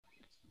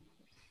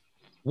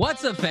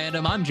What's up,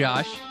 fandom? I'm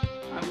Josh.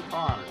 I'm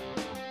Connor.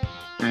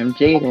 I'm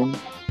Jaden.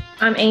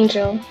 I'm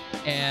Angel.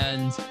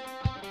 And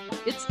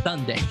it's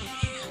Sunday.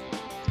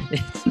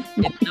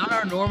 it's not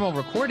our normal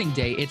recording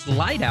day. It's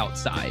light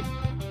outside.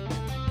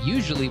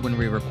 Usually when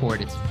we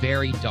record, it's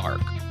very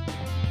dark.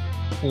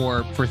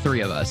 For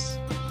three of us.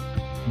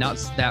 Not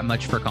that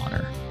much for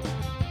Connor.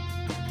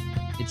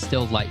 It's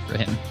still light for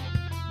him.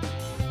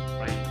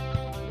 Right.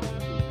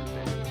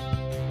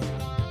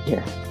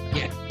 Yeah.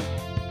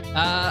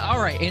 All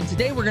right, and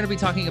today we're going to be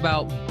talking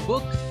about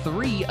Book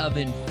 3 of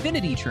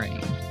Infinity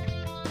Train.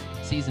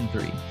 Season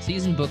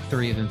Book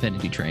 3 of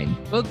Infinity Train.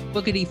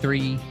 Bookity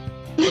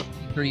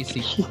 3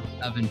 season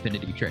of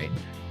Infinity Train.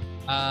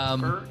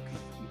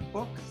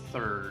 Book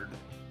third.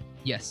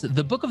 Yes,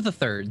 the Book of the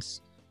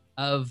Thirds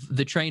of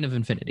the Train of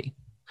Infinity.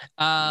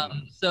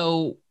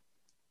 So,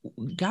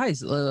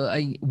 guys,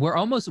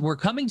 we're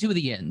coming to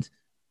the end.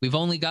 We've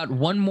only got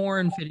one more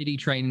Infinity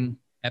Train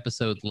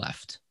episode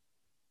left.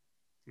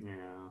 Yeah.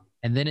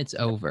 And then it's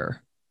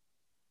over.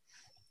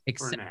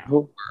 Except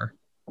for for,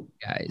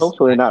 guys.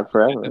 Hopefully not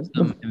forever.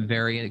 Some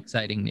very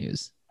exciting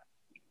news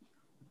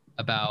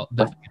about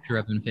the future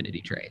of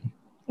Infinity Train.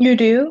 You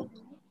do?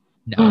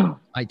 No,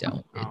 I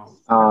don't.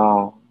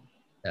 Oh.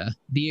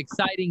 The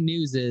exciting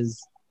news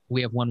is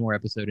we have one more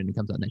episode and it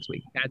comes out next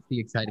week. That's the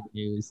exciting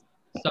news.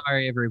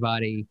 Sorry,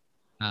 everybody,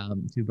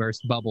 to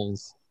burst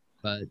bubbles,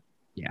 but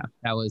yeah,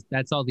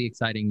 that's all the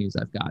exciting news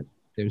I've got.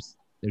 There's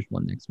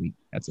one next week.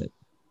 That's it.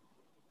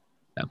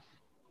 So,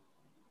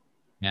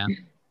 yeah.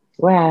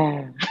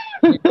 Wow.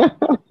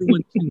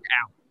 Everyone's tuned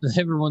out.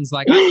 Everyone's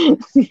like, oh,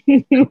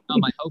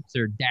 my hopes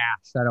are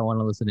dashed. I don't want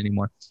to listen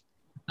anymore.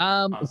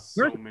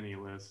 So many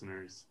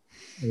listeners.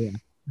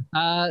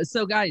 Yeah.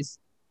 So guys,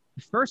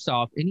 first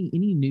off, any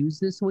news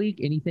this week?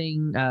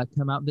 Anything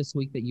come out this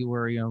week that you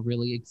were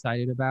really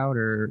excited about,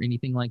 or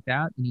anything like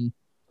that? Any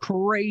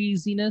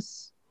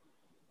craziness?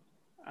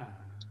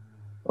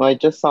 Well, I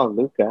just saw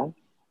Luca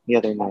the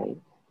other night.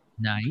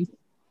 Nice.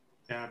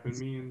 Yeah, I've been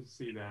meaning to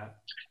see that.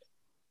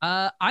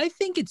 I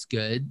think it's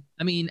good.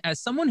 I mean, as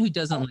someone who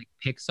doesn't like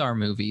Pixar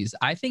movies,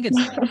 I think it's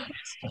the best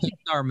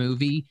Pixar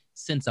movie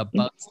since A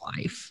Bug's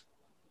Life.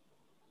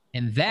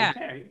 And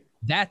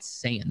that's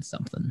saying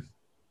something.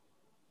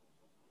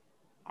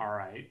 All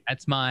right.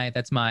 That's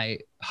my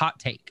hot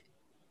take.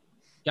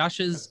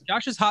 Josh's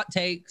hot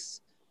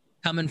takes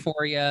coming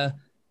for you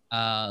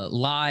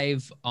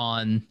live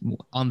on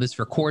this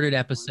recorded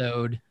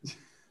episode.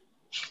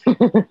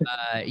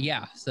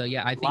 Yeah. So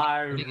yeah, I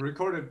think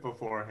recorded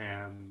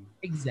beforehand.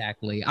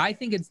 Exactly. I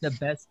think it's the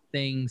best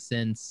thing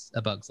since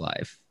A Bug's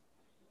Life.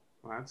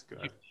 Well, that's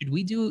good. Should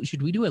we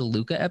do a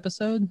Luca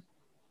episode?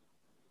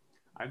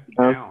 I'd be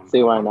down.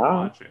 See why not?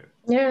 Watch it.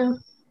 Yeah.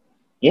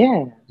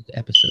 Yeah. The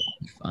episode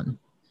would be fun.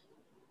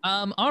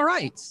 All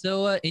right.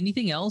 So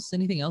anything else?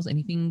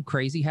 Anything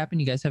crazy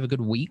happened? You guys have a good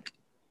week?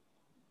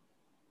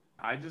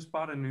 I just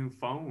bought a new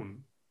phone.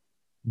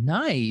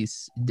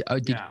 Nice.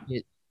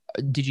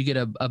 Did you get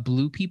a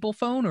blue people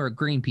phone or a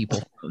green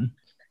people phone?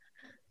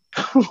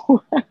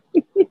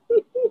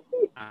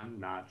 I'm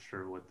not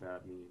sure what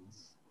that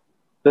means.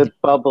 The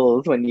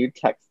bubbles when you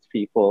text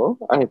people,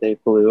 are they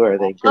blue or are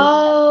they green?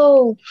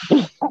 Oh.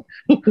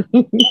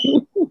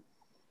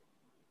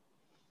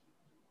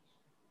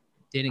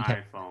 Didn't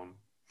iPhone.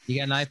 You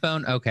got an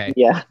iPhone? Okay.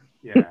 Yeah.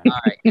 Yeah. All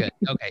right, good.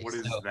 Okay. What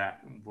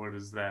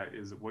is that?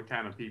 What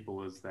kind of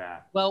people is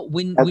that? Well,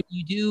 when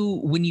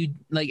you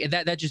like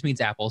that just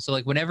means Apple. So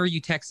like whenever you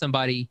text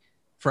somebody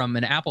from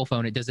an Apple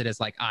phone, it does it as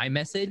like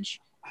iMessage.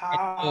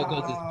 So it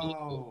goes as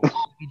blue. If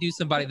you do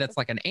somebody that's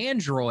like an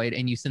Android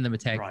and you send them a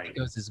text, It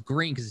goes as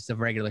green because it's a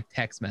regular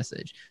text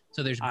message.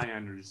 So I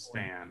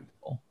understand.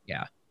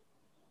 Yeah.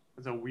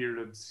 It's a weird,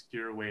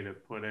 obscure way to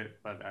put it,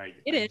 but I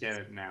get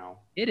it now.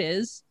 It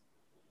is.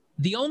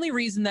 The only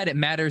reason that it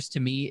matters to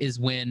me is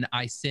when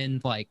I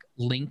send like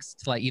links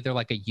to like either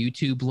like a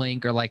YouTube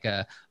link or like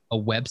a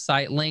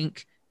website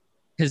link,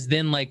 because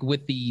then like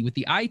with the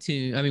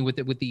iTunes, I mean with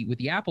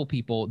the Apple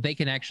people, they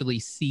can actually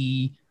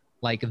see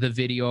like the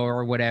video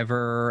or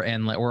whatever,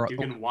 and like you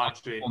can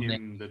watch it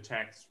in the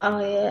text. Oh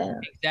yeah.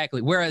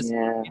 Exactly. Whereas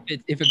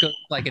if it goes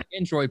like an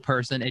Android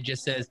person, it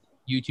just says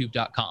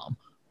youtube.com,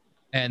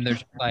 and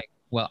there's like,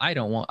 well, I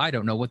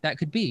don't know what that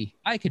could be.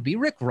 I could be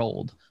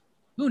Rickrolled.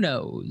 Who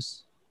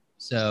knows?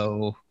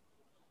 So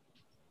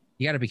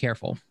you got to be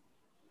careful.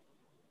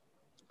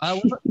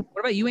 What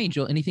about you,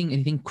 Angel?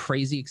 Anything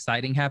crazy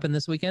exciting happened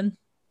this weekend?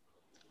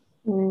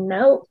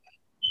 Nope.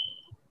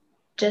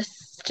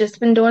 Just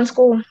been doing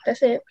school.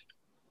 That's it.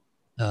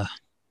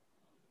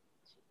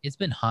 It's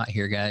been hot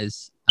here,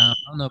 guys. I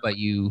don't know about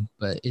you,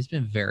 but it's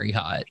been very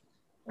hot.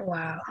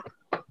 Wow.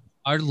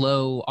 Our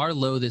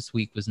low this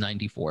week was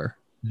 94.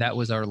 That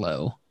was our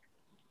low.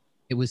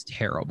 It was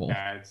terrible.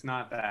 Yeah, it's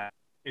not that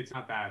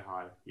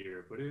hot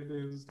here, but it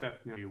is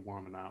definitely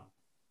warming up.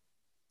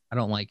 I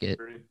don't like it.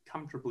 We're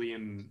comfortably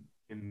in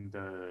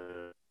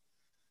the,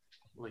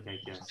 like, I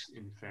guess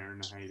in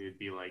Fahrenheit it'd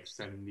be like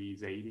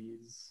 70s,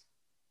 80s.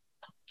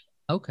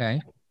 Okay.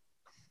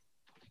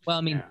 Well,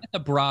 I mean, It's a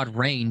broad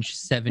range,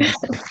 70s.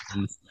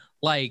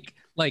 like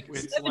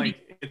It's 70,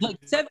 it's like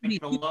 70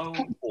 the low.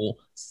 cool.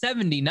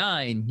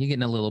 79, you're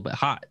getting a little bit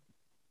hot.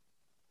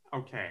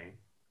 Okay,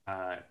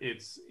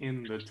 it's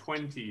in the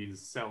 20s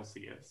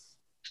Celsius.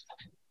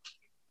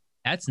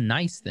 That's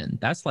nice then.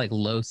 That's like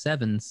low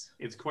sevens.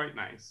 It's quite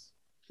nice.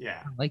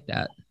 Yeah. I like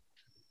that.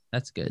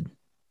 That's good.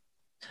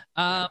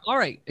 All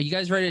right. Are you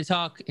guys ready to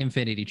talk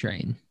Infinity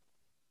Train?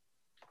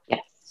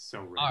 Yes.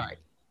 So ready. All right.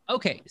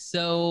 Okay.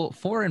 So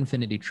for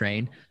Infinity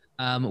Train,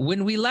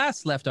 when we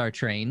last left our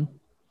train,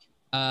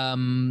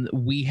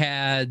 we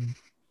had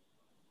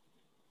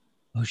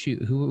oh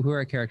shoot, who are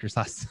our characters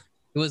last?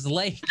 It was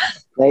Lake.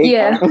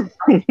 Yeah.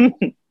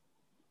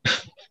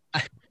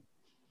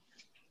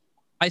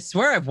 I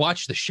swear I've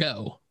watched the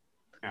show.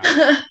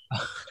 Yeah.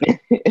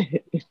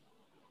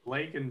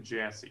 Blake and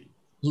Jesse.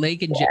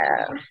 Lake and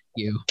Yeah. Jesse.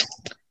 You.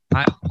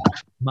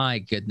 My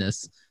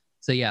goodness.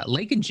 So yeah,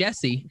 Lake and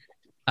Jesse,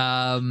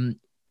 and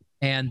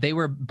they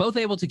were both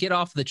able to get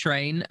off the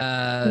train.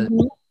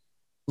 Mhm.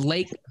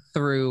 Lake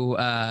through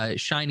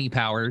shiny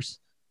powers,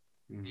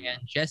 Mhm.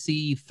 and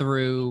Jesse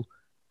through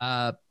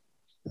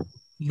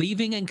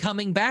leaving and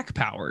coming back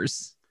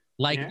powers,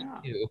 like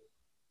Yeah. you.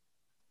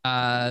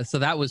 So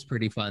that was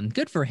pretty fun.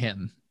 Good for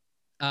him.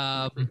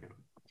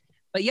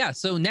 But yeah,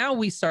 so now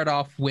we start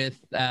off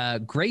with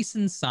Grace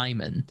and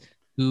Simon,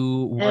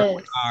 who were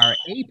Yes. our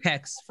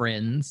Apex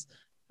friends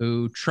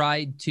who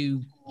tried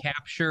to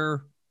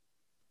capture.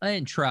 I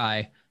didn't try.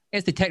 I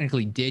guess they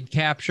technically did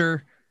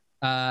capture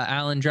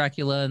Alan,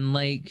 Dracula, and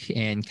Lake,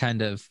 and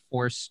kind of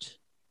forced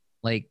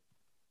Lake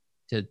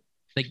to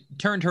like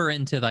turned her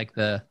into like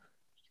the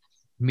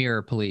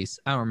mirror police.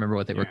 I don't remember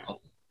what they were Yeah.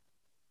 called.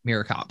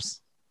 Mirror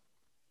cops.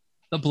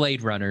 The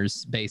Blade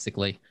Runners,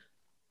 basically.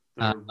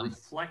 The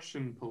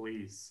reflection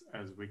police,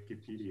 as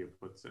Wikipedia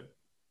puts it.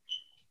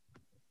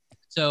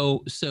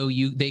 So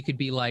they could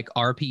be like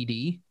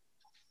RPD.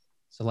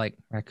 So like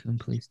Raccoon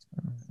Police,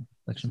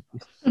 Reflection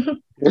Police.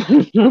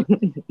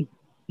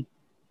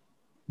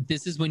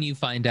 This is when you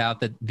find out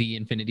that the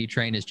Infinity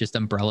Train is just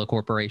Umbrella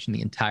Corporation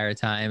the entire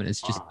time, and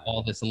it's just Wow.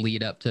 all this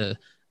lead up to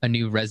a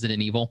new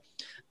Resident Evil.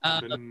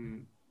 I've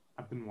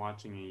been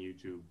watching a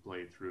YouTube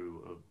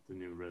playthrough of the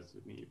new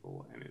Resident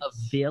Evil, and A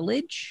it's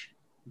Village.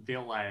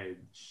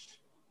 Village.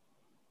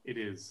 It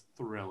is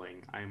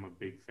thrilling. I am a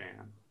big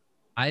fan.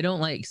 I don't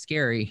like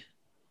scary.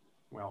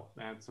 Well,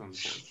 that's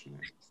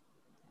unfortunate.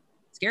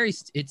 Scary.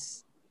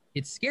 It's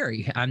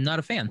scary. I'm not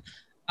a fan.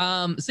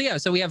 So yeah,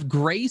 so we have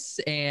Grace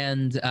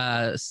and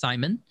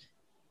Simon,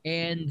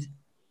 and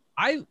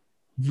I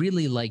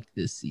really liked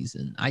this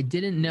season. I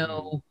didn't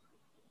know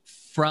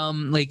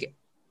from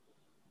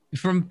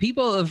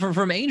people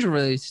from Angel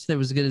release it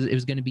was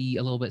going to be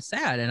a little bit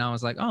sad, and I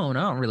was like, oh no,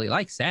 I don't really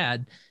like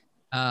sad.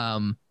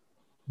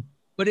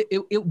 But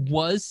it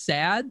was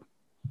sad,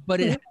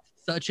 but it had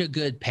such a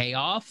good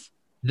payoff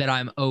that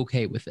I'm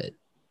okay with it.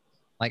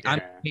 Like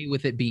I'm okay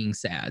with it being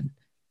sad.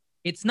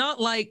 It's not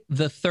like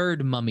the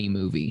third Mummy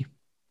movie.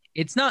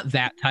 It's not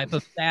that type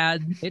of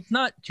sad. It's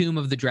not Tomb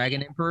of the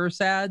Dragon Emperor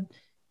sad,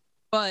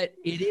 but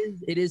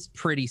it is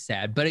pretty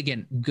sad. But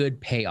again, good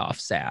payoff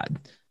sad.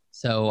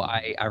 So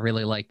I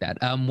really like that.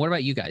 What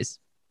about you guys?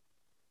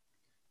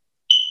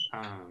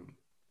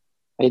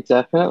 I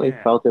definitely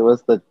felt it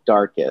was the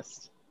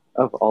darkest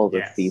of all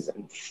the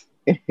seasons.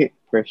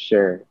 For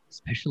sure.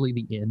 Especially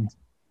the end.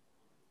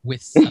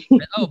 With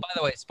oh, by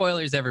the way,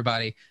 spoilers,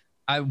 everybody.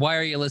 Why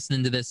are you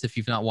listening to this if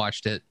you've not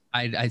watched it?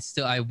 I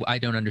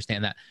don't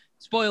understand that.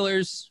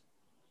 Spoilers.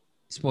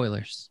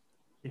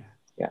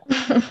 Yeah.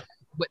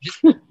 But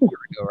this was a year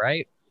ago,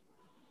 right?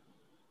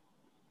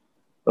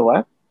 The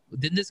what?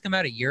 Didn't this come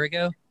out a year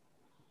ago?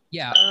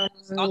 Yeah.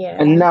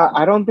 Yeah. No,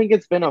 I don't think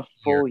it's been a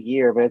full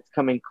year, but it's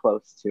coming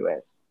close to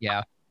it.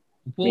 Yeah.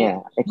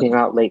 It came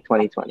out late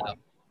 2020.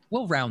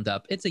 We'll round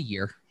up. It's a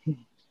year.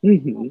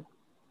 Mm-hmm.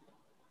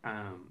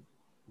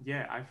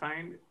 Yeah, I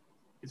find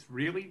it's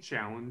really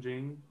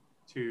challenging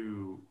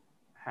to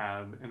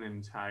have an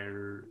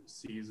entire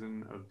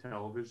season of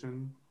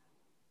television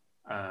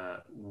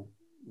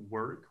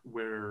work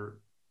where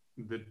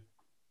the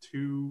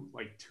two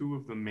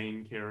of the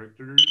main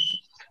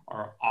characters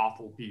are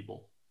awful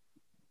people.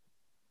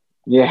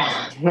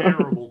 Yeah.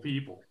 Terrible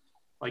people.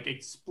 Like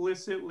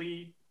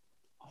explicitly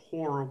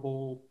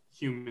horrible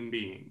human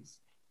beings.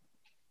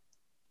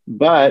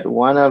 But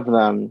one of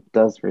them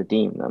does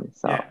redeem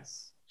themselves.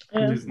 Yes,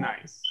 which is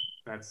nice.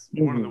 That's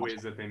one of the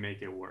ways that they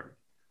make it work.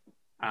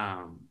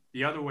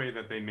 The other way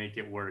that they make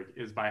it work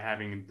is by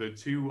having the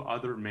two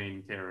other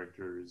main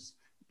characters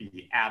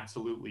be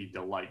absolutely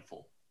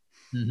delightful.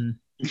 Mm-hmm.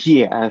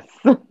 Yes.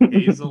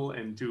 Hazel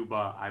and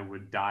Tuba, I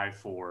would die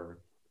for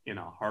in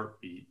a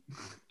heartbeat.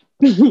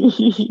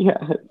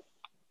 Yes.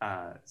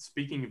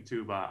 Speaking of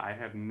Tuba, I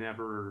have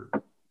never...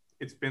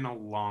 It's been a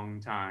long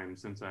time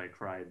since I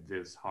cried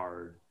this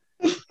hard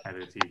at a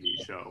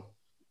TV show.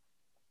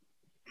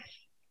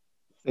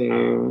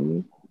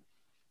 Same.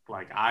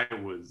 Like, I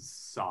was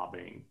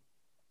sobbing.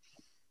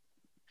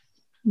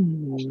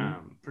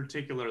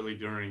 Particularly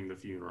during the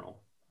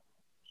funeral.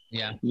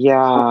 Yeah. Yeah,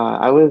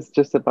 I was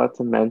just about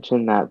to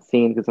mention that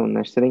scene because when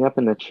they're sitting up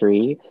in the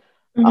tree,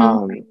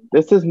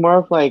 this is more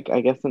of like,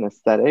 I guess, an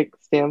aesthetic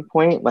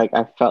standpoint. Like,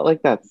 I felt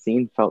like that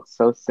scene felt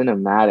so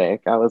cinematic.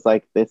 I was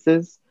like, this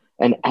is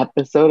an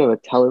episode of a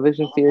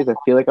television series. I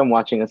feel like I'm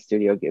watching a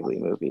Studio Ghibli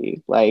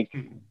movie. Like,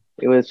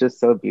 it was just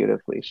so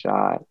beautifully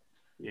shot.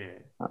 Yeah.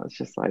 I was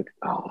just like,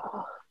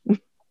 oh,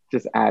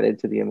 just added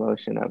to the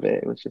emotion of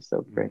it. It was just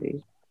so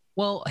pretty.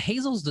 Well,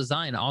 Hazel's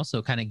design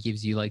also kind of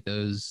gives you like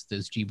those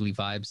Ghibli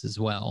vibes as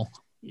well.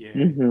 Yeah.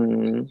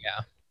 Mm-hmm.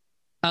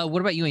 Yeah.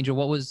 What about you, Angel?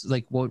 What was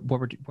like what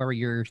were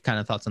your kind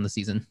of thoughts on the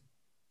season?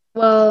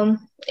 Well,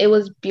 it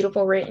was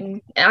beautiful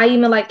written. I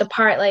even like the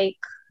part like,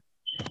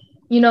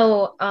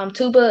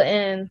 Tuba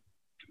and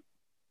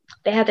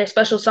they had their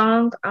special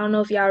song. I don't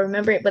know if y'all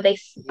remember it, but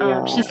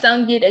she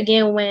sung it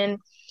again when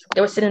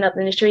they were sitting up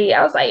in the tree.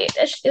 I was like,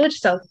 it was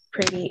just so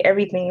pretty,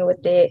 everything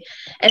with it.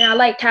 And I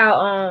liked how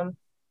I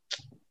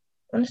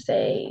want to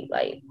say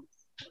like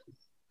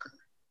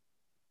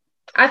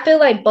I feel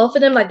like both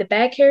of them, like the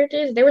bad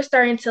characters, they were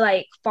starting to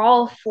like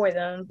fall for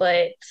them,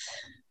 but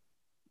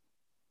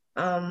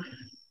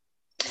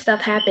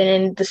stuff happened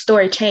and the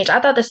story changed. I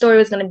thought the story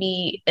was gonna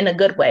be in a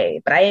good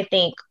way, but I didn't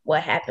think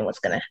what happened was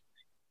gonna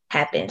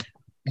happen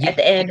at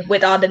the end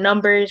with all the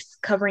numbers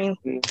covering.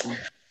 I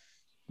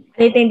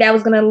didn't think that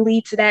was gonna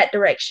lead to that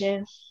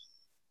direction.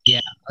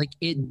 Yeah, like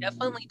it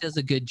definitely does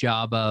a good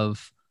job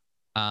of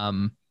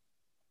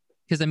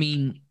because I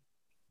mean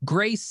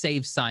Grace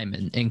saves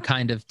Simon and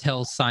kind of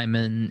tells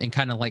Simon and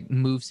kind of like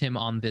moves him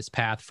on this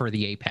path for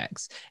the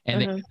Apex and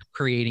they end up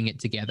creating it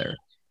together.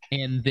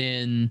 And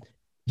then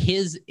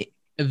his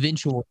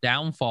eventual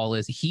downfall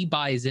is he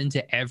buys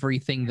into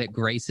everything that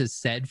Grace has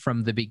said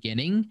from the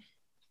beginning,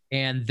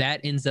 and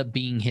that ends up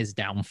being his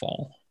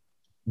downfall,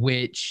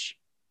 which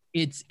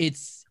it's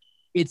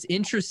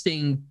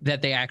interesting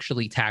that they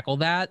actually tackle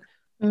that.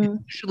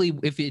 Usually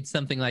if it's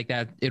something like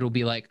that, it'll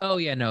be like, oh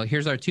yeah, no,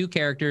 here's our two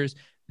characters.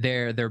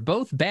 They're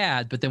both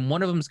bad, but then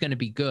one of them is going to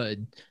be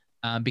good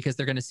because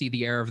they're going to see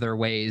the error of their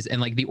ways,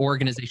 and like the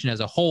organization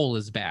as a whole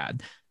is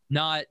bad.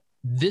 Not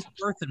this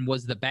person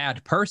was the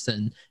bad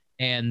person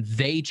and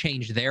they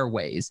changed their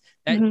ways.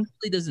 That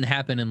really doesn't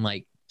happen in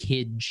like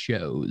kid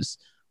shows.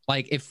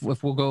 Like if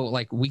we'll go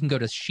like we can go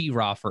to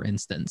She-Ra for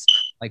instance,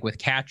 like with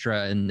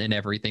Catra and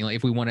everything. Like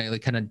if we want to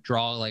like kind of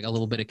draw like a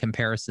little bit of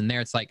comparison there,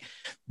 it's like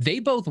they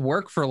both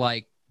work for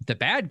like the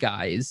bad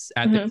guys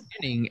at the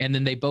beginning, and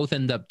then they both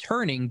end up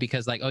turning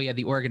because like, oh yeah,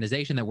 the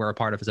organization that we're a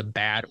part of is a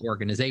bad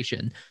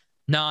organization.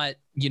 Not,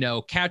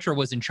 Catra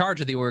was in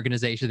charge of the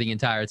organization the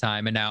entire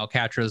time, and now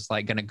Catra's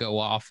like gonna go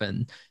off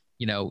and,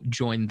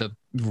 join the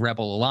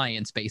Rebel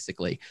Alliance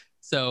basically.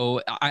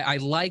 So I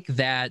like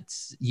that,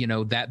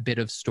 that bit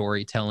of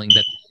storytelling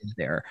that's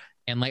there.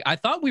 And like I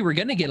thought we were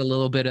gonna get a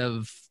little bit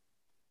of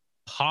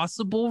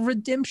possible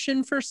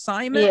redemption for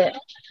Simon. Yeah.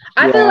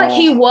 I feel like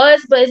he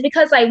was, but it's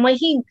because like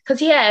because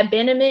he had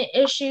abandonment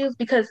issues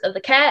because of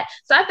the cat.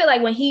 So I feel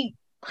like when he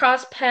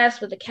crossed paths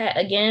with the cat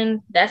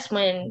again, that's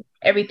when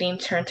everything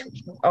turned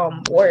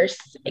to worse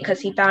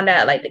because he found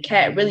out like the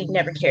cat really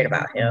never cared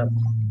about him.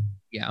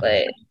 Yeah.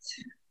 But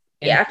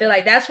I feel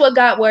like that's what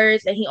got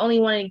worse, and he only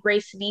wanted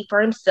Grace to be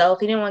for himself.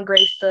 He didn't want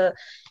Grace to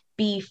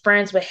be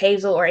friends with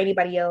Hazel or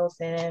anybody else,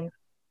 and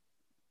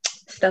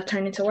stuff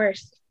turned into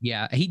worse.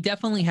 Yeah, he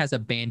definitely has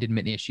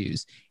abandonment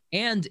issues.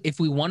 And if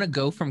we want to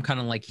go from kind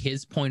of like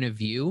his point of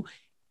view,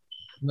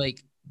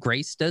 like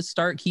Grace does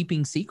start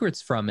keeping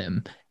secrets from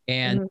him,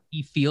 and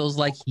he feels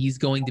like he's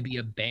going to be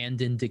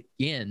abandoned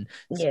again.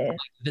 So, like,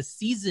 the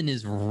season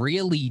is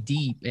really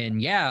deep,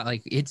 and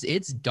like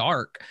it's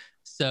dark.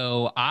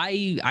 So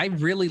I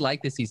really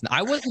like this season.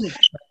 I wasn't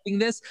expecting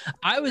this.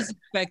 I was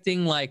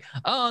expecting like,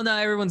 oh no,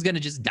 everyone's gonna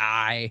just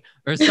die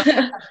or something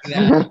like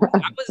that.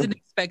 I wasn't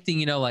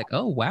expecting, like,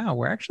 oh wow,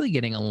 we're actually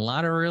getting a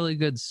lot of really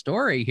good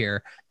story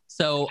here.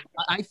 So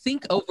I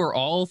think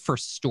overall for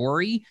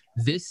story,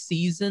 this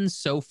season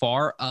so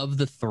far of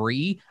the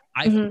three,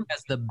 I think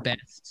has the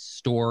best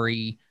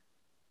story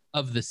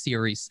of the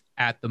series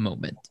at the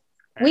moment.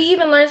 We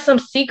even learned some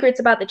secrets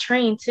about the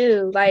train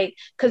too, like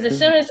because as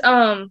soon as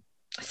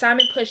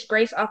Simon pushed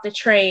Grace off the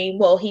train,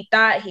 well, he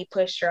thought he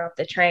pushed her off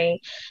the train,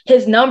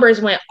 his numbers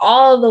went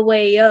all the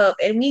way up,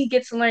 and we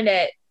get to learn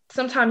that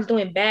sometimes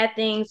doing bad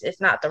things is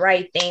not the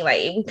right thing.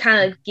 Like we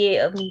kind of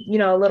get a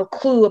little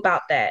clue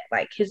about that.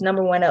 Like his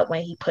number went up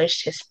when he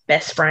pushed his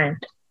best friend.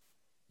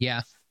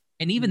 Yeah.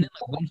 And even then,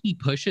 like, when he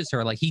pushes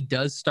her, like he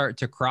does start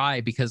to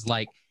cry because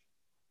like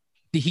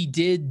he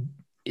did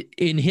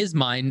in his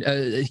mind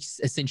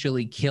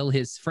essentially kill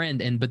his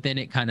friend, but then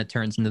it kind of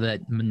turns into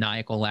that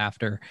maniacal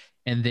laughter,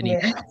 and then he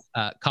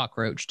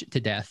cockroached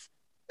to death.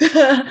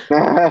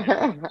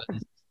 That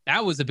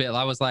was a bit,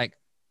 I was like,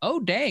 oh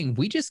dang,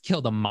 we just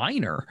killed a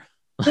minor.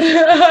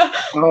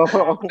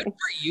 Oh, good for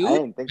you. I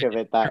didn't think of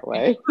it that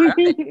way.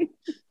 It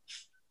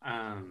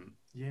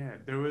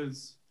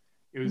was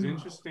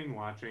interesting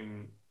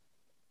watching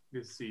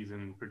this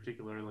season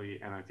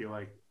particularly, and I feel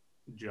like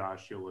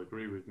Josh, you'll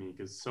agree with me,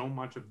 because so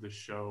much of the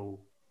show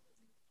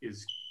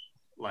is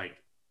like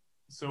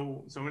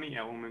so many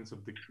elements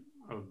of the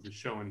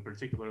show, and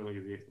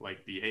particularly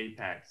the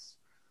apex.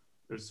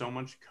 There's so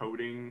much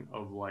coding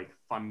of like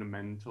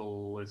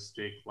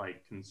fundamentalistic,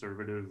 like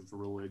conservative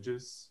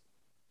religious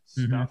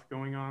stuff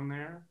going on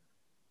there.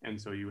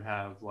 And so you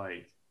have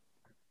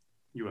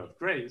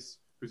Grace,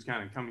 who's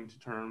kind of coming to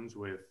terms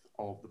with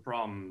all of the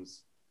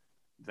problems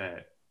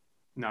that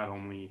not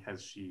only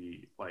has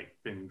she like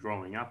been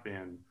growing up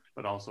in,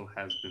 but also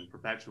has been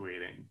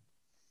perpetuating.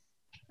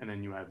 And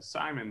then you have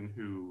Simon,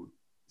 who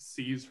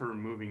sees her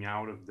moving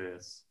out of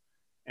this,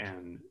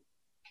 and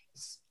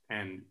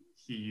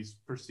he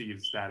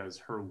perceives that as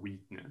her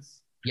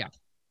weakness. Yeah.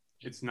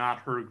 It's not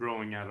her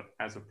growing out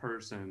as a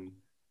person,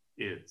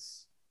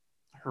 it's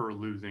her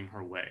losing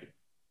her way.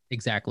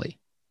 Exactly.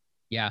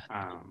 Yeah.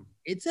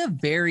 It's a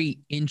very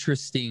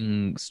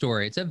interesting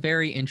story. It's a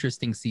very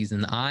interesting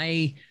season.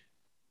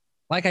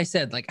 Like I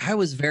said, like I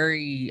was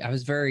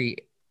very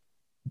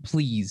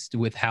pleased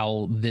with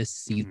how this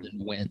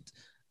season went.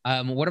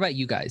 What about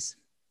you guys?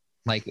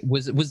 Like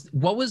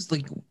what was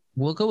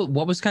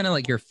kind of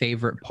like your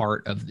favorite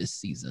part of this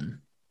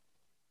season?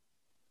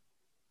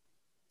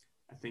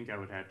 I think I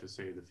would have to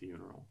say the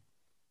funeral.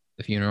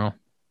 The funeral.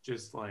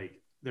 Just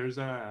like there's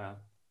a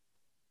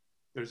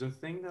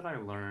thing that I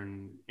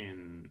learned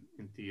in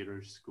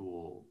theater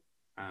school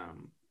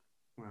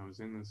when I was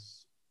in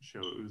this show.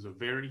 It was a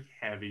very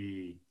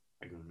heavy,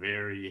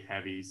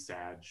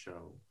 sad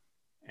show,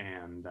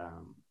 and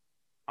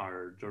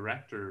our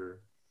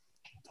director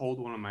told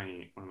one of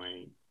my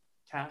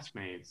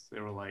castmates, they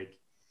were like,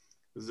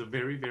 "This is a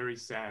very, very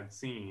sad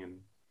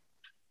scene,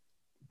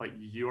 but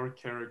your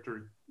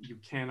character, you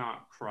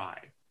cannot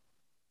cry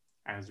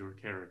as your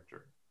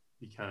character,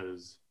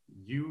 because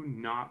you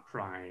not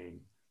crying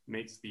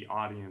makes the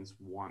audience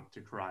want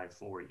to cry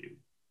for you."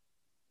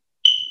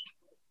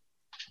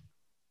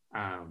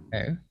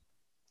 Okay.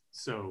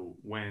 So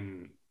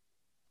when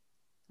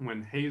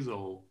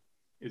Hazel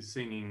is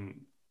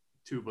singing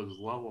Tuba's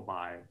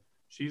lullaby,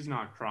 she's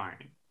not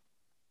crying,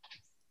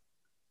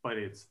 but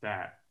it's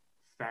that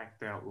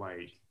fact that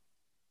like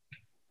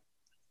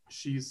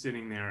she's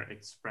sitting there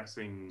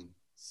expressing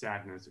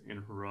sadness in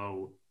her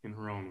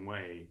own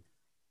way,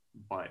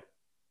 but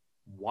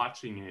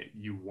watching it,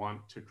 you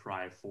want to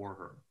cry for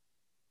her,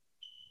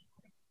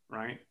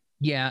 right?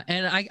 Yeah,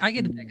 and I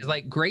get it because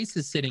like Grace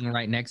is sitting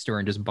right next to her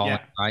and just bawling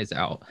her eyes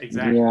out.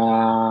 Exactly.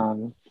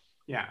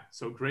 Yeah.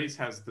 So Grace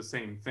has the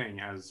same thing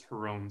as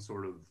her own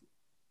sort of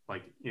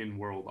like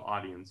in-world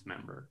audience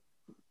member.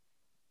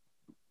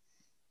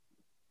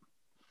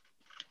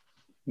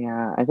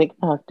 Yeah, I think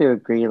I have to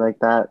agree. Like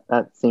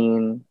that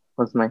scene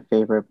was my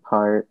favorite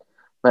part.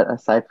 But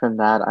aside from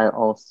that, I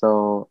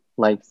also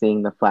like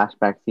seeing the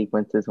flashback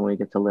sequences when we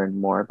get to learn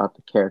more about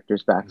the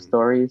characters'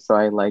 backstory. So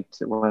I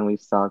liked when we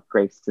saw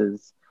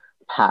Grace's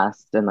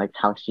past and like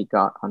how she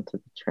got onto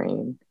the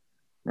train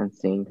and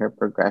seeing her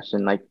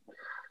progression. Like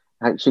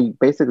she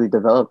basically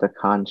developed a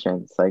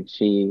conscience. Like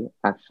she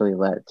actually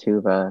let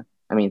Hazel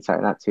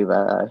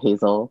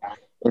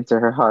into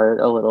her heart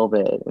a little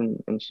bit,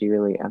 and she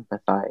really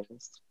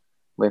empathized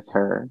with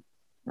her.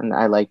 And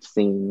I liked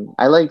seeing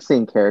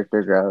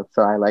character growth.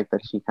 So I like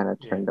that she kind of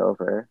turned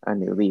over a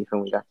new leaf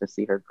and we got to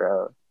see her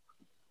grow.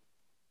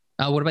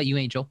 What about you,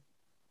 Angel?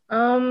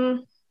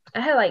 I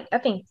had like I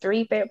think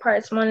 3 favorite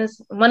parts.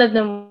 One of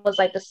them was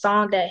like the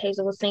song that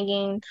Hazel was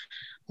singing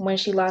when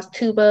she lost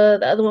Tuba.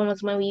 The other one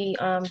was when we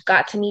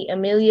got to meet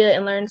Amelia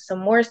and learn some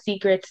more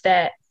secrets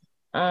that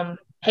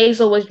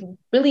Hazel was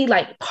really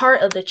like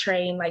part of the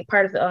train, like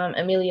part of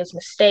Amelia's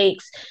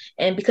mistakes,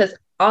 and because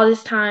all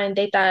this time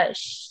they thought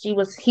she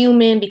was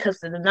human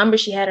because of the number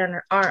she had on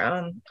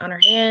her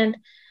hand.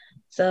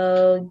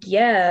 So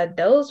yeah,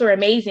 those were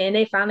amazing, and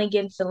they finally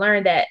get to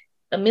learn that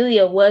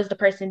Amelia was the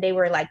person they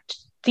were like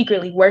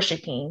secretly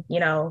worshiping.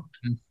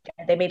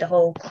 They made the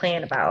whole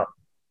plan about.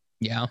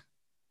 Yeah,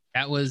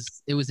 it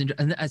was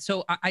interesting.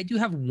 So I do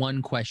have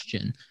one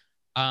question,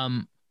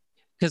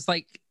 because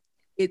like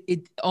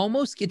it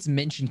almost gets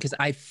mentioned because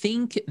I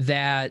think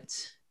that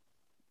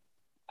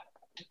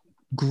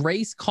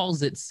Grace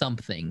calls it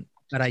something,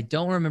 but I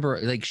don't remember.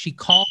 Like she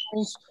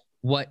calls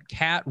what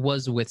Kat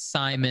was with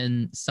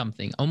Simon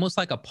something, almost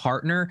like a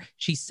partner.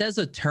 She says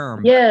a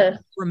term. Yeah. I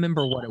don't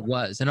remember what it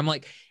was. And I'm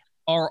like,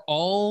 are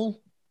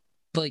all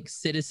like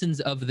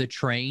citizens of the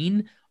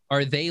train,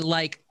 are they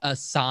like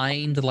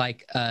assigned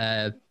like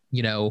a,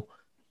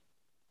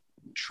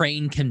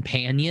 train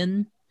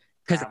companion?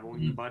 Because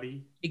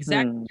buddy.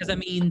 Exactly. Because I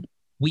mean,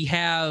 we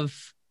have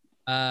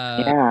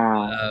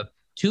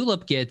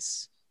Tulip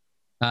gets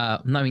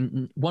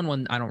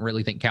one I don't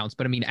really think counts,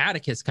 but I mean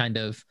Atticus kind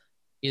of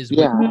is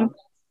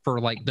for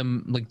like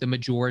the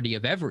majority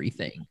of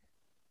everything.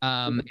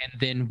 And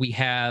then we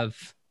have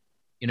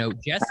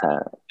Jesse,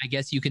 I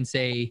guess you can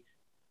say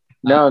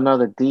no,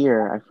 the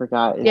deer, I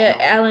forgot.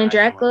 Alan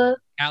Dracula.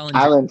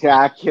 Alan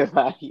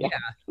Dracula. Yeah.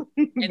 But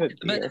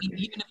I mean,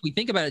 even if we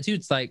think about it too,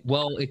 it's like,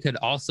 well, it could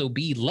also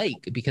be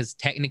Lake, because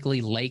technically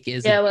Lake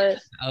is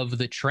of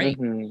the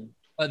train.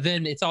 But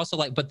then it's also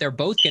like, but they're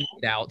both gonna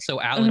get out.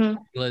 So Alan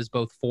Dracula is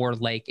both for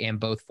Lake and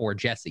both for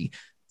Jesse.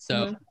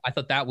 So I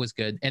thought that was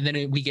good. And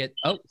then we get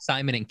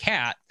Simon and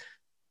Kat,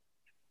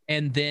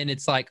 and then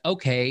it's like,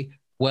 okay,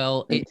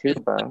 well,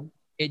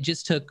 it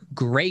just took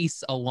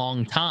Grace a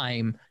long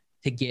time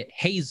to get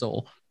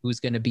Hazel, who's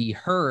going to be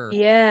her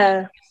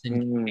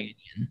companion.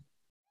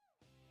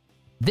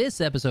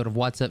 This episode of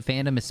What's Up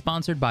Fandom is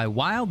sponsored by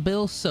Wild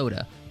Bill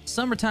Soda.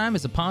 Summertime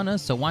is upon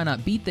us, so why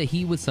not beat the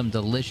heat with some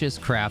delicious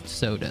craft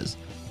sodas?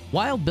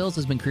 Wild Bill's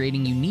has been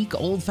creating unique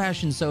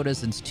old-fashioned sodas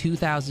since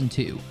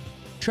 2002.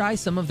 Try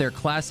some of their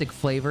classic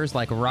flavors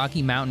like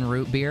Rocky Mountain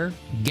Root Beer,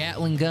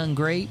 Gatling Gun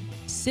Grape,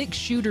 Six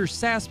Shooter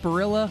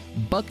Sarsaparilla,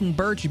 Bucking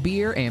Birch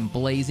Beer, and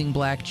Blazing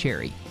Black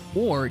Cherry.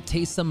 Or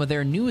taste some of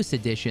their newest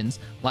additions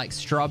like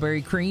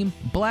Strawberry Cream,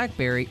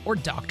 Blackberry, or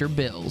Dr.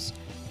 Bill's.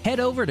 Head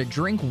over to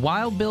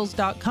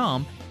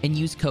drinkwildbills.com and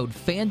use code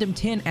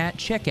FANDOM10 at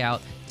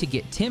checkout to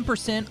get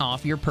 10%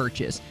 off your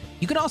purchase.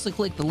 You can also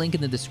click the link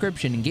in the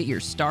description and get your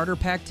starter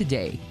pack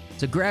today.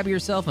 So grab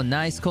yourself a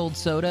nice cold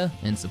soda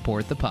and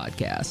support the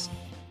podcast.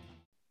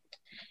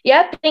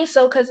 Yeah, I think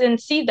so, because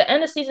the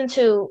end of season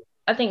 2,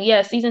 I think,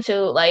 season 2,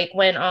 like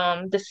when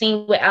the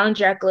scene with Alan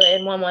Dracula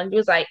and 1-1, he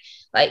was like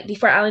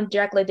before Alan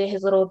Dracula did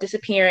his little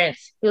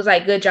disappearance, he was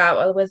like, good job,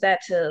 or was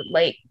that to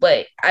like,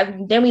 but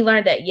then we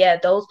learned that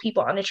those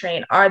people on the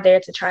train are there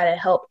to try to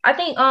help. I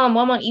think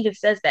 1-1 even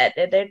says that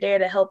they're there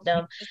to help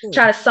them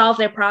try to solve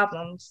their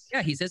problems.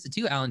 Yeah, he says it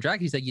too, Alan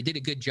Dracula. He said you did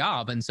a good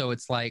job, and so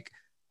it's like,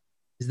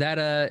 is that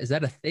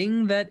a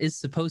thing that is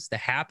supposed to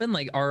happen?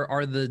 Like,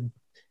 are the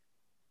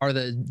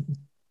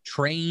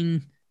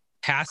train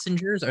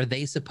passengers, are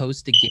they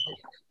supposed to get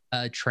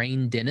a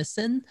train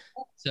denizen?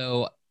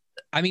 So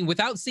I mean,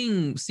 without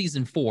seeing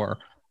season 4,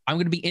 I'm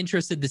going to be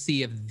interested to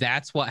see if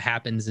that's what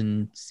happens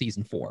in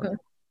season 4.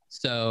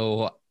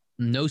 So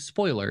no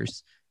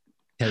spoilers,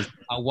 because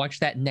I'll watch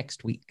that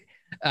next week.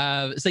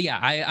 So yeah,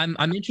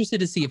 I'm interested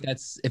to see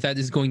if that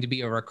is going to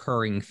be a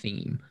recurring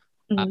theme.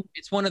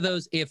 It's one of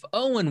those, if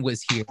Owen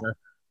was here,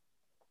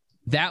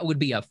 that would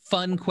be a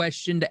fun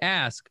question to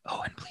ask.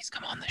 Owen, please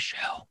come on the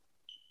show.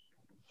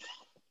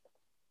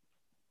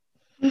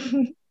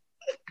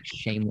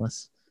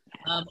 Shameless.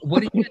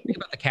 What did you think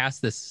about the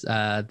cast this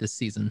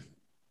season?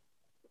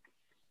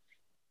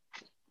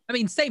 I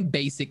mean, same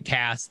basic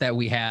cast that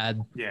we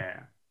had. Yeah.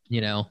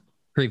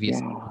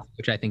 Previous,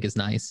 which I think is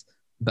nice.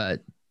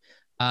 But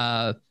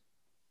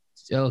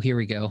here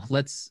we go.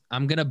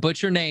 I'm gonna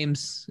butcher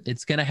names.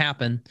 It's gonna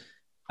happen.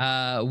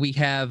 We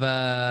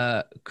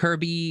have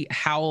Kirby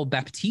Howell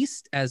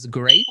Baptiste as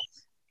Grace,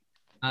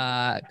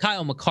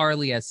 Kyle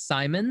McCarley as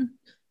Simon,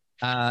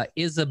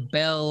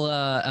 Isabel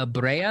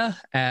Abrea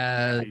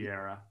as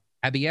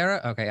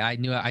Abiera. Okay, I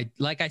knew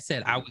like I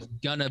said, I was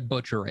gonna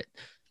butcher it.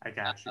 I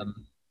got you.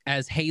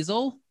 As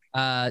Hazel,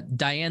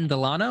 Diane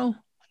Delano.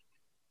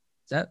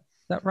 Is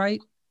that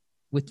right?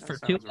 For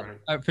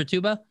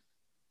Tuba.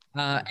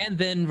 And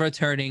then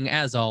returning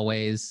as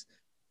always,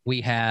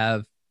 we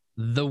have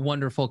the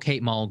wonderful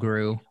Kate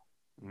Mulgrew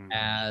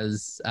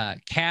as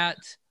Kat,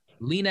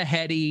 Lena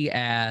Headey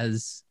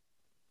as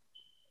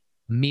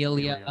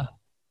Amelia.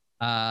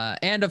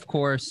 And of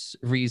course,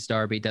 Rhys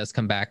Darby does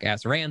come back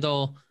as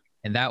Randall,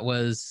 and that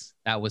was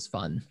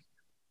fun.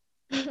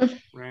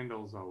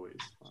 Randall's always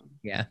fun.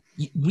 Yeah,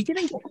 we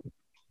didn't get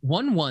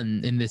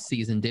 1-1 in this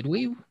season, did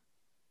we?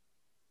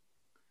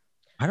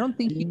 I don't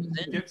think he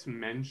gets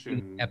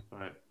mentioned,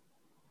 but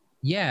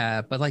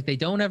yeah, but like they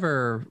don't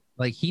ever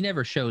he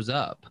never shows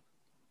up.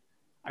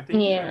 I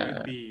think it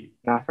would be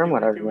not from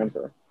what I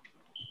remember.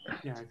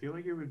 I feel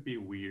like it would be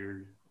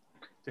weird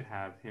to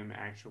have him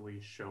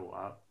actually show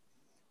up,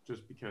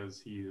 just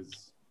because he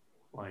is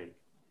like,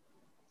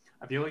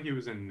 I feel like it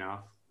was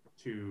enough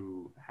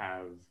to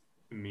have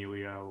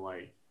Amelia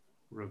like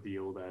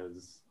revealed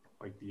as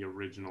like the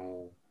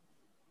original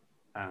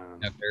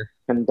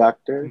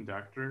conductor.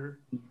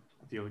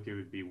 I feel like it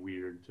would be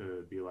weird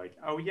to be like,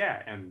 oh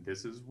yeah, and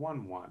this is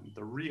 1-1,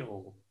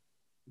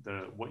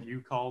 the what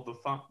you call the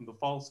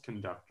false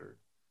conductor.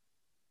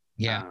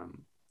 Yeah.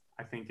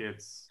 I think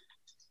it's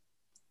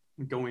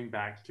going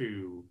back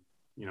to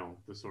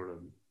the sort of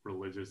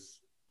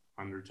religious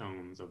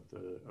undertones of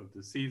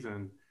the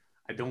season.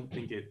 I don't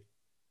think it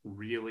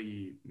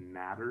really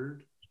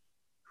mattered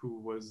who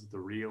was the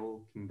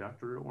real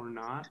conductor or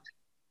not,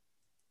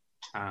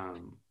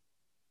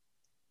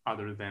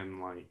 other than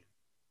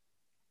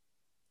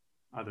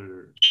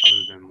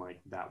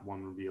that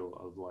one reveal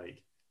of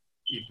like,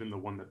 even the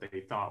one that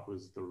they thought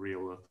was the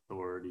real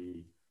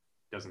authority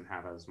doesn't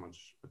have as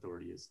much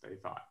authority as they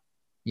thought.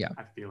 Yeah,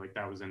 I feel like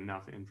that was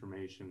enough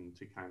information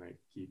to kind of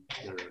keep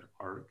their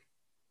arc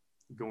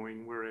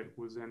going where it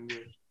was going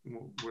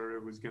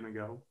to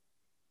go.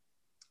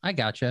 I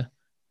gotcha.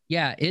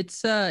 Yeah,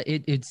 it's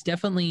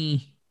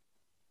definitely,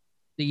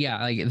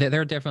 like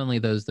there are definitely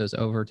those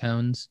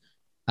overtones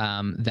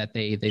that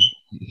they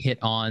hit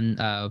on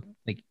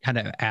like kind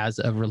of as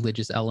a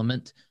religious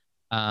element.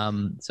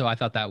 So I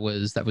thought that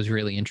was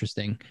really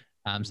interesting.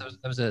 So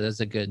that was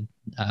a good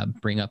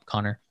bring up,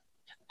 Connor.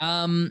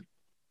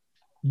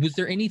 Was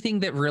there anything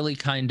that really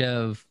kind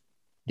of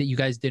that you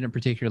guys didn't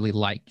particularly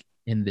like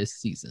in this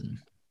season?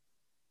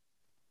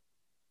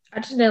 I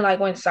just didn't like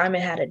when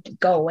Simon had to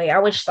go away. I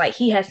wish like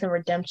he had some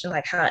redemption,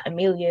 like how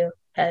Amelia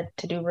had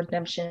to do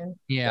redemption.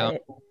 Yeah.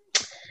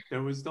 But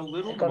There was the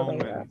little go to way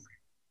moment. up.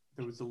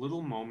 There was a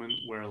little moment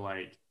where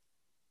like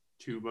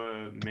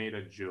Tuba made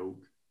a joke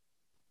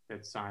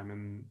that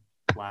Simon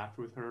laughed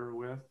with her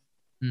with,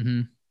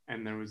 Mm-hmm.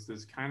 and there was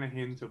this kind of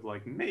hint of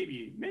like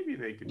maybe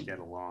they could get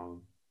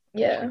along.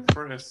 Yeah. Like,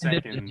 for a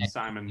second,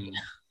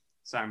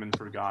 Simon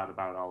forgot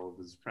about all of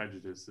his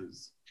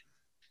prejudices,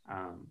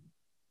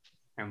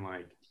 and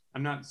like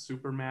I'm not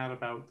super mad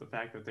about the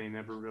fact that they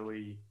never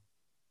really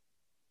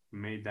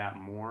made that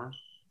more,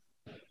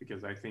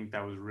 because I think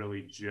that was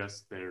really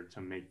just there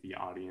to make the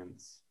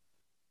audience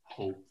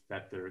hope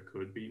that there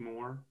could be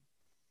more.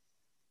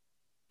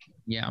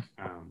 Yeah.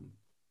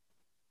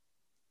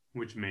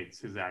 Which makes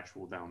his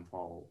actual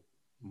downfall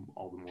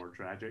all the more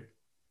tragic.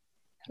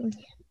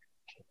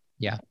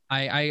 Yeah,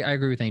 I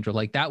agree with Angel.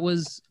 Like that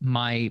was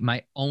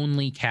my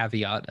only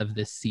caveat of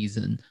this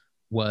season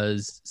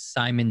was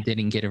Simon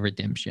didn't get a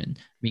redemption.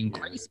 I mean,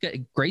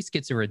 Grace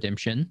gets a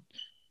redemption,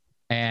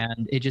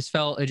 and it just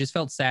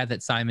felt sad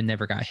that Simon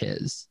never got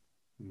his.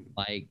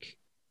 Like,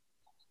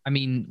 I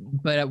mean,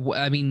 but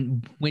I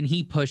mean, when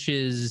he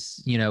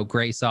pushes,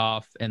 Grace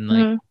off and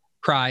like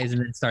cries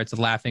and then starts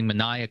laughing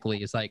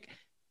maniacally, it's like,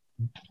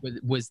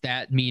 was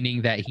that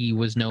meaning that he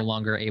was no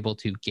longer able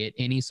to get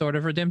any sort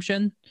of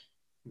redemption?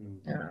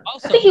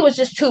 Also, I think he was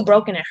just too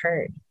broken and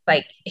hurt.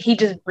 Like he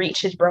just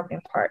reached his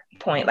broken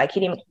point. Like he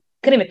couldn't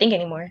even think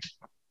anymore.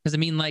 Because I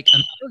mean, like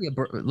Amelia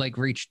like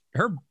reached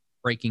her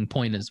breaking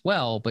point as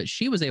well, but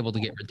she was able to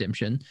get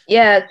redemption.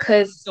 Yeah,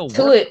 because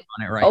Tuit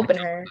opened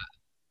her.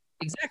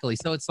 Exactly.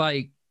 So it's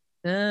like,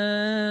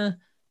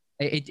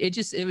 it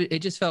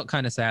just felt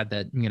kind of sad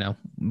that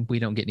we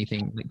don't get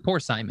anything. Like poor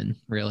Simon,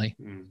 really.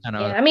 Yeah,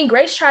 I mean,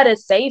 Grace tried to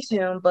save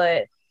him,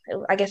 but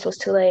I guess it was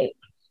too late.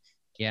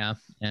 Yeah,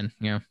 and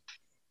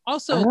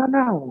also, I don't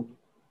know.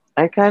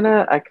 I kind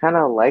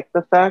of like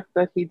the fact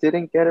that he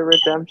didn't get a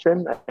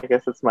redemption. I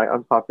guess it's my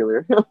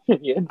unpopular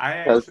opinion.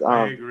 I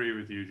agree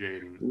with you,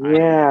 Jaden.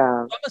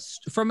 Yeah.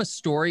 From a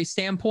story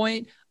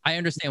standpoint, I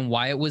understand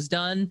why it was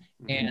done,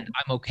 and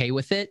I'm okay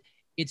with it.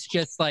 It's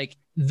just like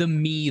the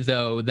me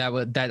though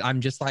that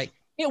I'm just like,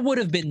 it would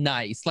have been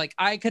nice. Like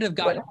I could have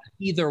gotten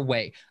either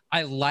way.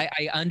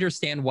 I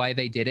understand why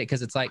they did it,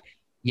 because it's like,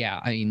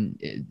 yeah, I mean,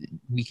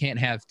 we can't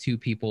have two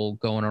people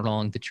going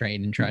along the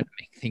train and trying to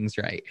make things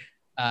right.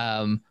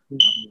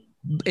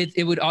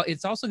 It would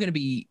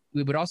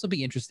also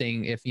be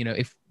interesting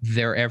if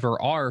there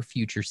ever are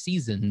future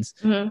seasons,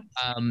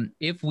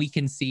 if we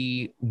can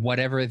see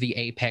whatever the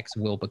Apex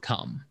will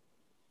become.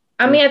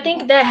 I mean, I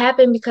think that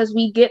happened because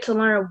we get to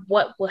learn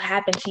what will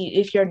happen to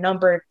you if your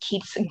number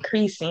keeps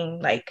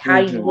increasing, like how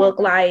you look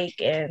like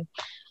and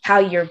how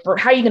you're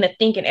going to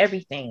think and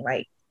everything.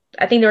 Like,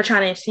 I think they were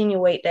trying to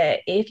insinuate that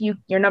if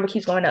your number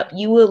keeps going up,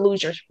 you will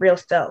lose your real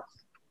self.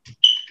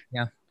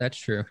 Yeah, that's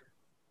true.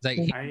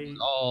 Like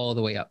all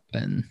the way up,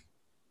 and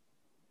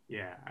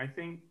yeah, I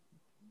think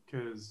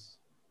for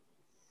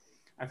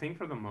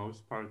the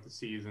most part of the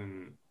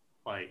season,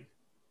 like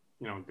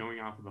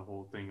going off of the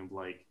whole thing of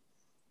like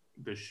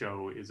the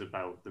show is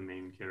about the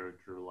main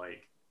character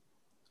like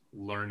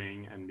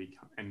learning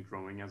and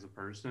growing as a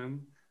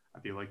person. I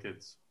feel like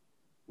it's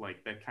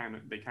like they kind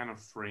of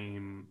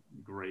frame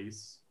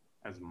Grace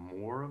as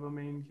more of a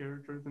main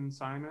character than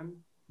Simon.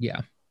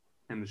 Yeah.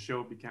 And the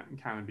show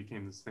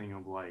became this thing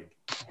of like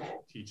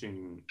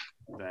teaching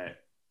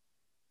that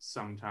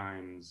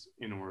sometimes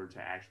in order to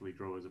actually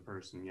grow as a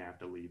person, you have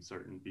to leave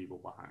certain people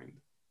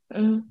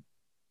behind.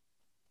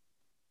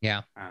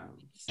 Yeah.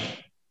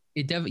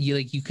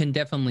 You can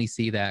definitely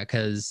see that,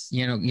 because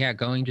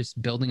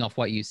building off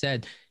what you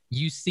said,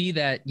 you see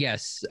that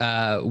yes,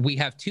 we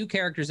have two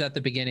characters at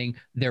the beginning.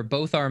 They're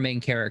both our main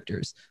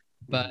characters,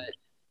 but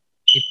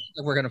if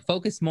we're going to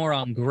focus more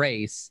on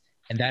Grace,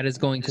 and that is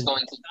going to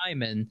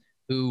Simon,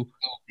 who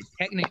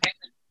technically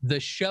the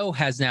show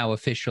has now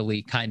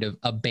officially kind of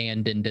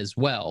abandoned as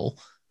well.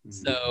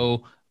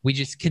 So we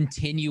just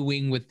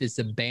continuing with this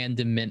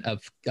abandonment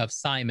of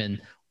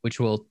Simon, which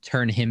will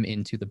turn him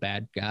into the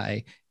bad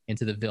guy,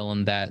 into the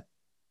villain that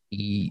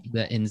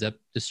ends up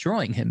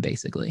destroying him,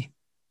 basically.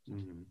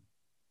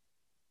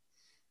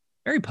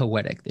 Very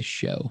poetic, this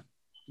show.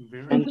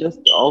 And just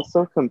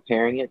also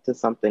comparing it to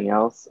something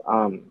else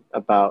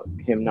about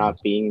him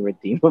not being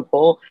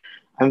redeemable,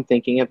 I'm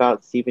thinking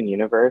about Steven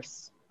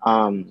Universe.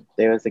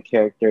 There was a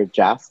character,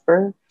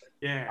 Jasper.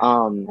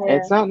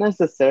 It's not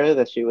necessarily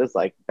that she was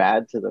like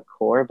bad to the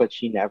core, but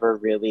she never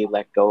really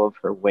let go of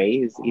her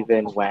ways,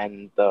 even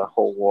when the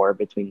whole war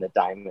between the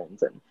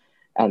Diamonds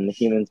and the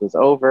humans was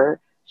over.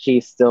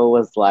 She still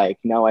was like,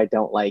 no, I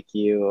don't like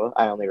you.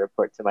 I only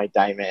report to my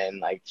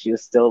Diamond. Like she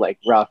was still like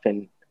rough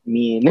and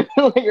mean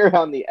like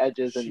around the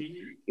edges,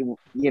 and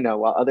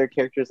while other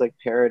characters like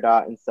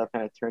Peridot and stuff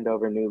kind of turned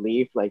over a new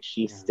leaf, like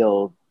she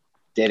still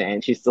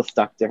didn't. She still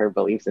stuck to her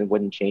beliefs and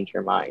wouldn't change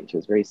her mind. She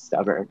was very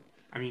stubborn.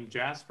 I mean,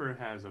 Jasper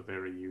has a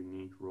very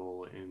unique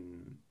role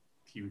in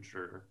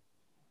Future.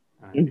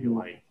 I feel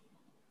like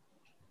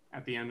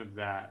at the end of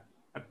that,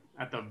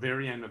 at the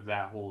very end of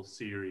that whole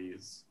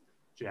series,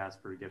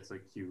 Jasper gets a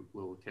cute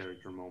little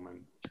character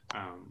moment.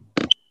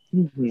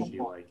 She,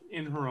 like,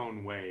 in her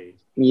own way,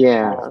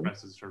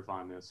 expresses her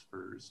fondness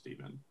for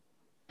Steven.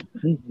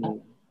 But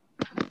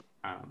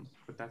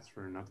that's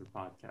for another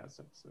podcast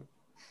episode.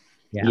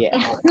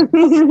 Yeah.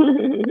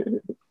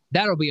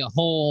 That'll be a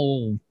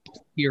whole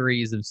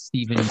series of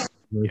Steven.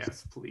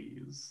 Yes,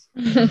 please.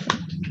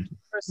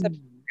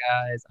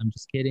 Guys, I'm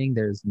just kidding.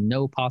 There's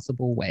no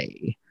possible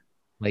way.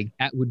 Like,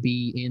 that would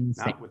be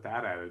insane. Not with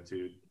that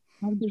attitude.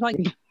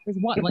 There's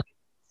what, like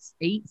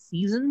 8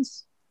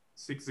 seasons?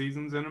 6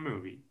 seasons in a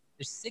movie.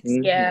 There's 6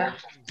 Yeah.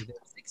 There's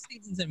 6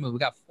 seasons in a movie. We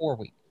got 4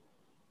 weeks.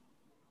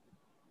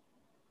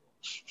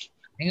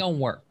 Ain't gonna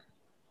work.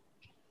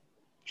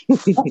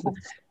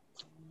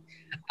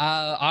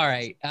 All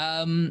right.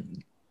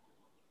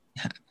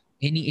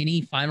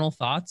 Any final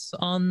thoughts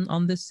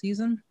on this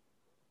season?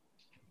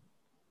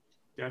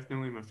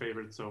 Definitely my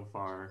favorite so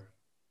far.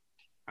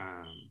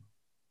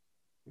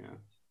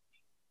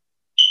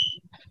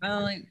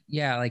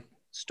 Like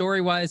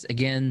story wise,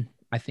 again,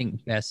 I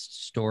think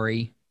best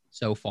story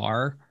so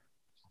far.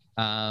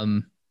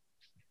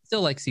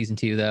 Still like season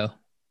 2 though.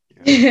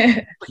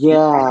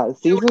 Yeah,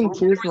 season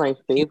 2 is my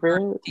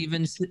favorite.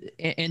 Even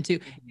into,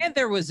 and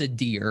there was a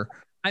deer.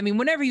 I mean,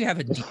 whenever you have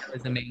a deer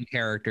as the main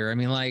character, I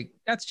mean, like,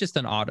 that's just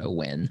an auto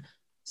win.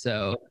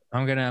 So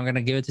I'm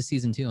gonna give it to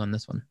season 2 on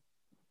this one.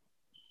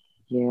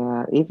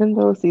 Yeah, even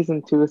though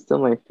season 2 is still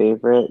my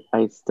favorite,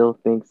 I still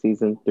think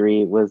season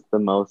 3 was the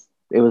most.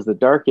 It was the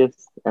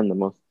darkest and the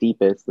most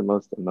deepest, the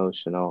most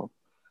emotional.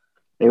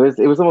 It was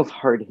the most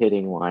hard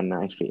hitting one,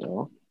 I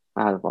feel,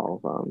 out of all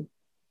of them.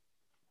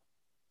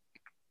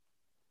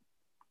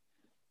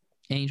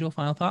 Angel,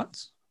 final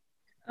thoughts?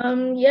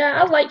 Yeah,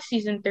 I like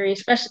season 3,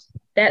 especially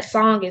that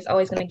song is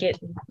always gonna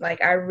get me.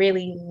 Like, I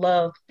really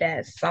love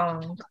that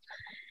song.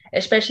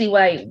 Especially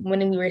like when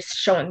they were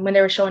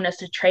showing us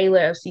the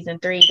trailer of season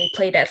 3, they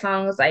played that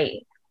song. It was like,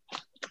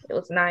 it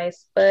was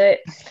nice. But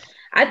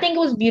I think it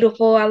was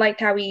beautiful. I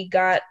liked how we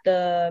got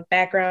the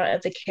background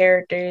of the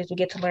characters. We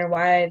get to learn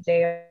why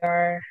they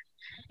are.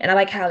 And I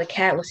like how the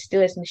cat was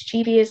still as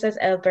mischievous as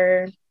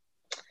ever.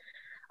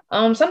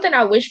 Something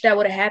I wish that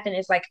would have happened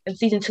is, like, in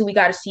season 2, we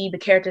got to see the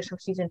characters from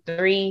season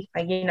 3,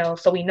 like,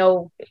 so we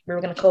know we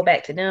were gonna go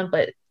back to them.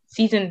 But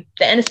the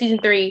end of season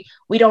 3,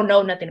 we don't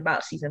know nothing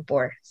about season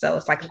 4, so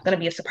it's like it's gonna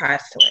be a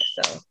surprise to us.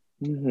 So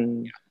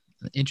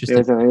interesting.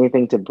 There wasn't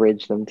anything to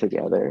bridge them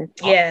together.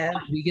 Yeah,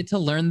 we get to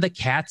learn the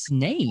cat's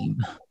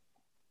name.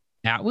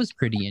 That was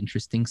pretty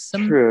interesting.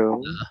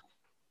 True.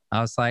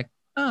 I was like,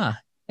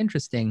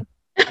 interesting.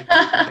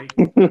 I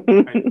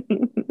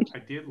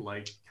did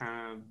like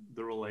kind of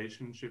the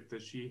relationship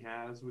that she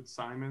has with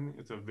Simon.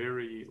 It's a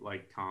very,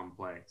 like,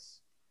 complex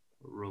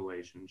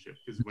relationship,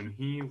 because when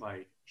he,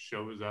 like,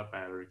 shows up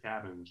at her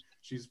cabin,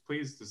 she's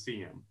pleased to see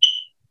him.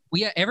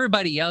 Well, yeah,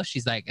 everybody else,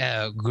 she's like,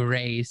 oh,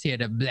 Grace here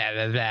to blah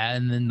blah blah,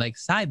 and then, like,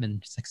 Simon,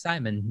 she's like,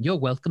 Simon, you're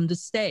welcome to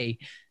stay,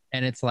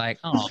 and it's like,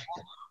 oh.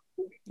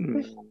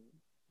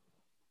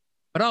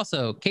 But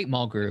also Kate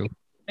Mulgrew,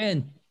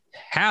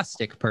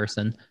 fantastic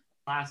person.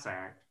 Class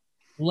act.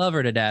 Love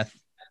her to death.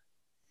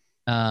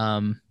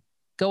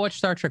 Go watch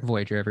Star Trek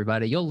Voyager,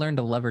 everybody. You'll learn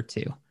to love her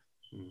too.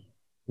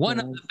 One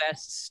of the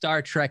best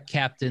Star Trek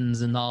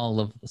captains in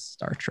all of the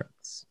Star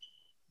Treks.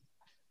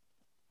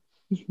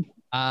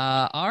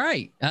 All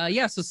right.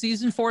 So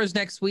season 4 is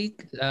next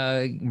week.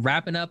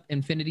 Wrapping up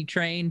Infinity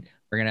Train.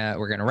 We're gonna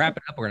wrap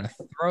it up. We're gonna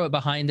throw it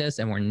behind us,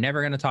 and we're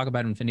never gonna talk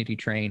about Infinity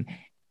Train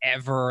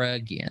ever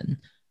again.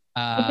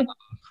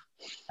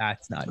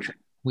 That's not true.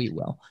 We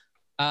will.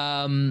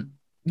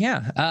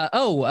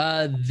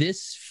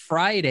 This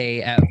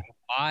Friday at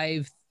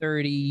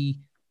 5:30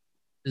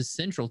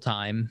 Central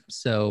Time,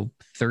 so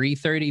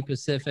 3:30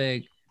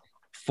 Pacific,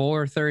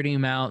 4:30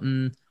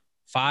 Mountain,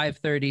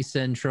 5:30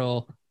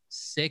 Central,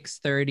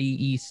 6:30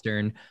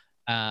 Eastern.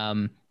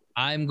 I'm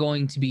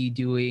going to be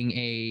doing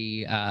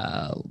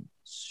a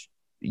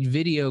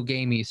video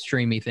gamey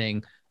streamy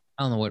thing.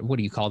 I don't know what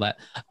do you call that?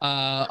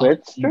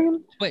 Twitch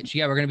stream? Twitch.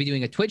 Yeah, we're going to be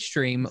doing a Twitch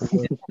stream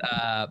with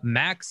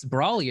Max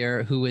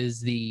Brawlier, who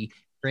is the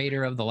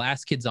creator of The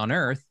Last Kids on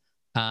Earth.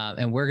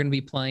 And we're going to be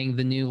playing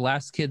the new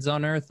Last Kids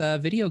on Earth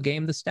video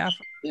game, The Staff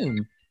of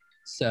Doom.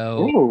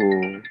 So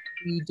we'll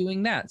be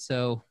doing that.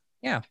 So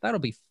yeah, that'll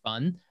be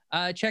fun.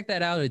 Check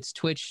that out. It's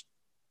Twitch.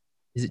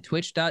 Is it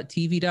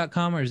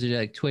twitch.tv.com or is it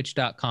like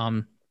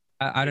twitch.com?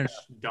 I don't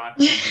know.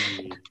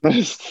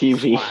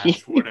 TV.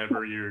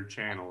 Whatever your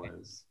channel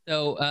is.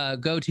 So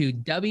go to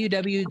http://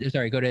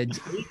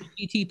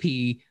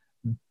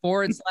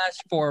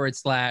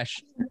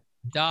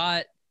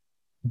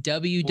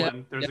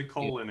 www. There's a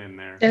colon in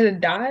there. There's a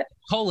dot?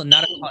 Colon,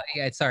 not a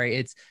yeah, sorry.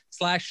 It's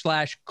 /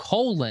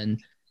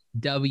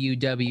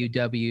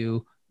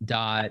 www.twitch.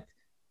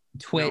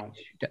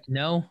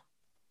 No?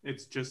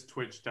 It's just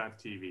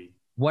twitch.tv.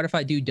 What if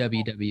I do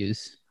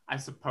WWs? I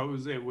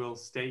suppose it will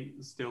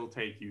still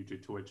take you to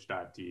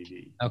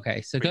twitch.tv.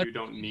 Okay, so you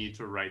don't need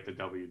to write the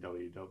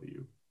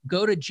www.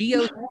 Go to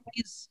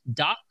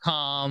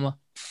geocities.com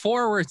 /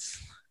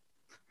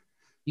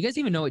 You guys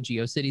even know what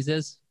GeoCities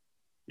is?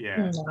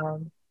 Yeah.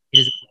 It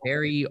is a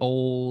very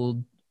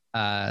old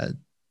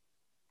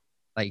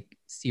like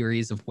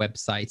series of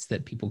websites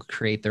that people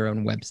create their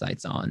own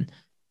websites on.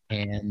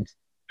 And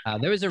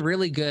there was a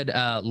really good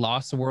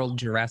Lost World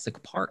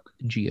Jurassic Park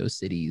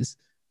GeoCities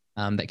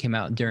that came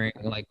out during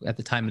like at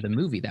the time of the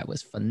movie. That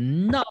was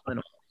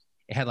phenomenal.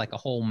 It had like a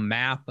whole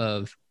map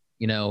of,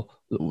 you know,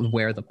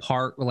 where the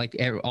park, like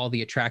all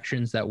the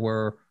attractions that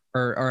were,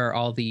 or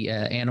all the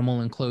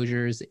animal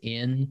enclosures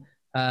in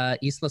Isla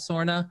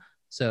Sorna.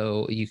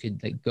 So you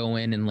could like go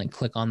in and like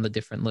click on the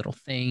different little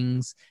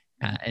things.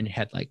 And it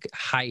had like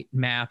height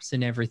maps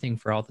and everything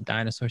for all the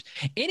dinosaurs.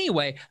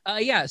 Anyway,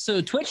 yeah, so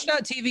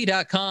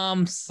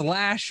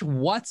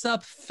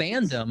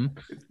twitch.tv.com/whatsupfandom.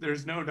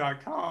 There's no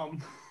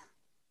 .com.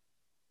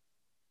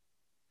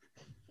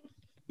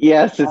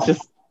 Yes, it's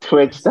just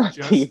twitch.tv.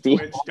 Just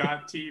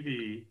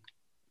twitch.tv.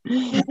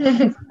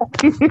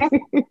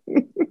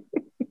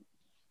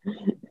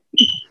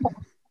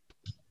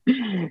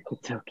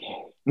 It's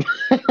okay.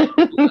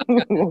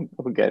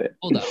 We'll get it.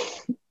 Hold up.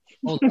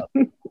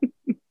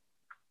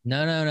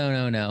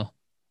 No.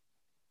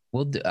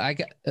 We'll do.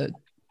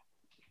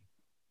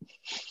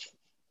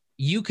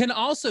 You can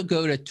also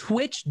go to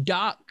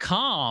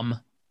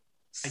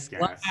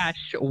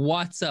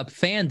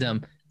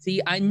twitch.com/whatsupfandom. See,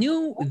 I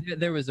knew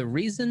there was a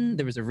reason.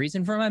 There was a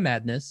reason for my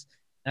madness.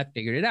 And I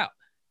figured it out.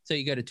 So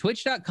you go to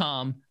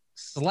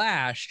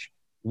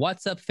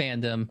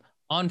twitch.com/whatsupfandom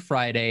on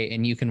Friday,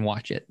 and you can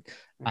watch it.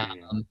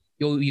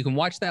 You can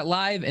watch that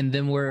live, and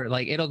then we're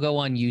like, it'll go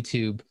on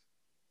YouTube.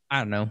 I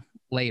don't know,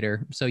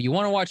 later. So you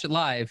want to watch it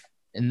live,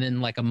 and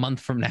then like a month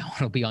from now,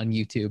 it'll be on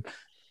YouTube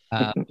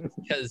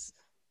because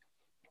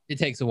it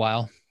takes a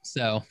while.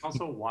 So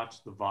also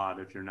watch the VOD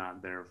if you're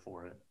not there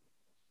for it.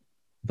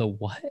 The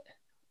what?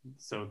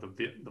 So the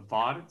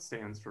VOD, it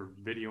stands for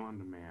video on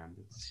demand.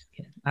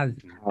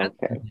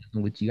 Okay.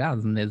 With you, I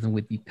was messing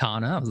with you,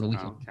 Connor. I was with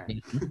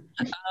okay. you.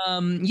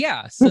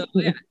 Yeah. So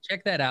yeah,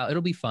 check that out.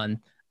 It'll be fun.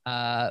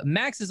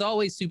 Max is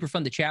always super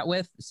fun to chat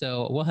with,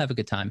 so we'll have a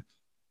good time.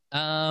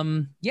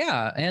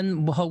 Yeah,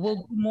 and we'll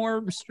do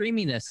more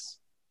streaminess,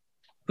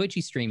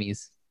 Twitchy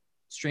streamities,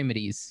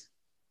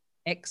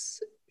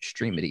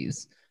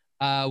 extremities.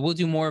 We'll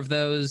do more of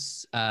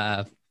those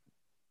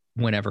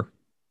whenever.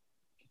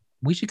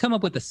 We should come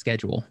up with a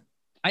schedule.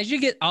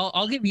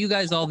 I'll give you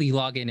guys all the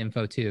login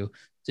info too.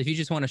 So if you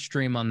just want to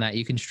stream on that,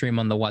 you can stream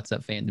on the What's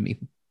Up Fandom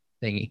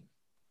thingy,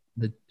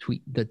 the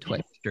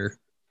Twitcher.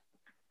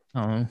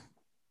 Oh.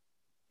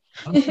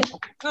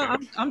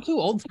 I'm too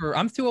old for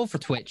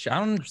Twitch. I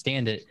don't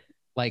understand it.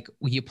 Like,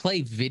 you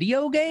play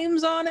video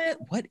games on it?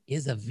 What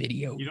is a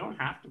video? You don't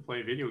have to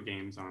play video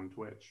games on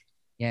Twitch.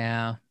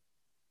 Yeah,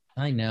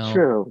 I know.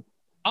 True.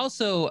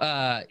 Also,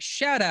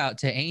 shout out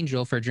to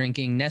Angel for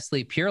drinking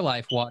Nestle Pure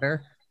Life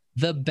water.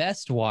 The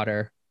best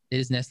water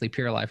is Nestle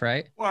Pure Life,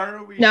 right? Why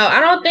are we No,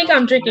 I don't think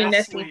I'm drinking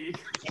Nestle.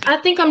 I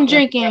think I'm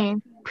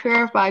drinking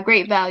Purified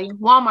Great Value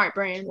Walmart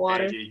brand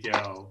water. There you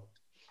go.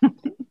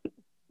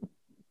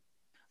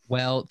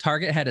 Well,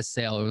 Target had a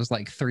sale. It was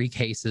like 3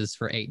 cases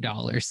for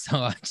 $8. So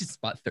I just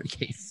bought 3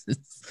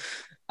 cases.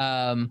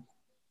 All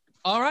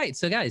right.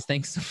 So guys,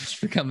 thanks so much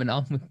for coming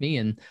on with me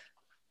and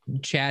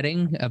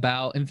chatting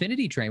about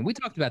Infinity Train. We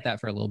talked about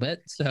that for a little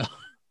bit. So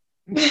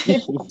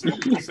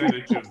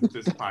 2% of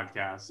this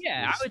podcast.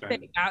 Yeah, I would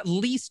say at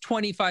least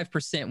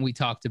 25% we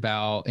talked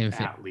about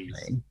Infinity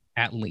Train.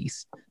 At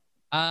least.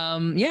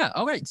 Yeah.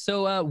 All right.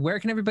 So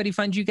where can everybody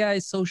find you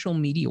guys social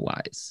media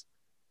wise?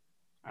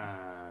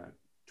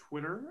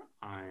 Twitter,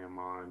 I am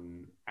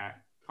on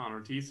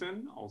 @Connor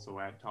Thiessen, also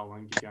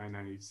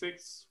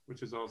 @TallLankyGuy96,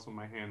 which is also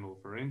my handle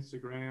for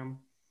Instagram.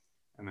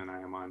 And then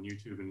I am on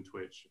YouTube and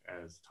Twitch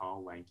as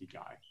Tall Lanky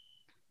Guy.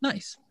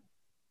 Nice.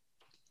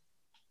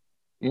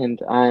 And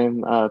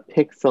I'm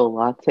Pixel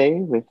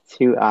Latte with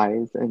 2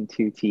 I's and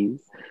 2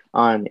 T's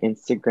on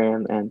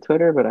Instagram and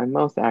Twitter, but I'm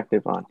most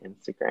active on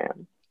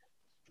Instagram.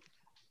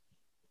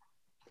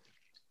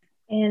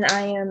 And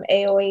I am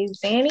AOA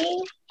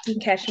Zanny. You can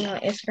catch me on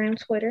Instagram,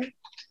 Twitter.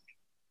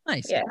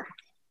 Nice. Yeah.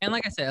 And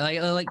like I said, like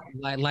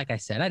I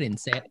said, I didn't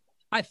say it.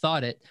 I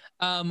thought it.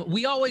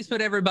 We always put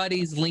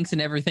everybody's links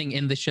and everything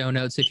in the show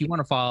notes. So if you want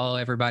to follow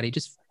everybody,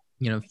 just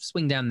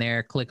swing down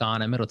there, click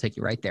on them. It'll take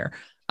you right there.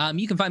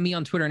 You can find me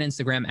on Twitter and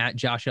Instagram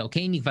 @Josh L.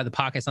 Kane. You can find the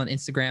podcast on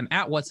Instagram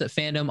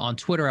 @WhatsUpFandom, on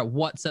Twitter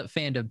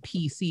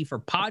 @WhatsUpFandomPC for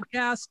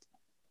podcast.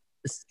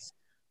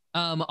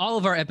 All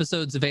of our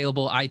episodes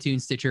available: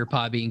 iTunes, Stitcher,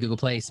 Podbean, Google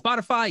Play,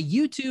 Spotify,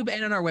 YouTube,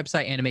 and on our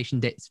website,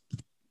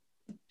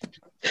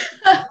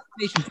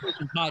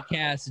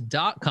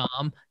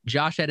 animationpodcast.com.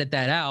 Josh, edit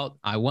that out.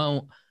 I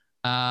won't.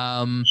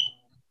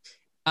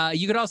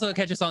 You could also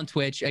catch us on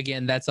Twitch.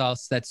 Again, that's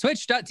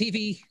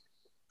twitch.tv/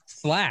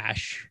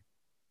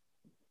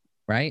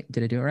 right?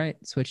 Did I do it right?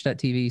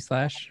 Twitch.tv/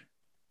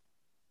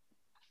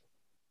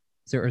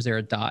 is there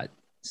a dot?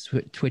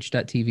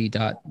 Twitch.tv.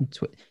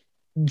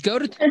 Go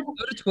to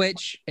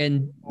Twitch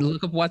and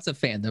look up What's Up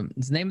Fandom.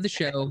 It's the name of the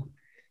show.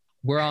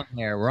 We're on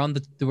there. We're on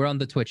the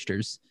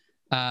Twitchters.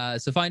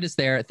 So find us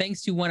there.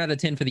 Thanks to 1 out of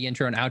 10 for the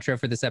intro and outro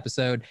for this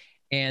episode.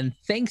 And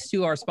thanks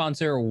to our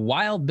sponsor,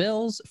 Wild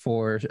Bills,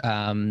 for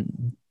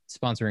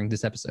sponsoring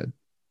this episode.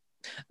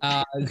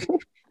 To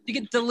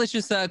get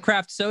delicious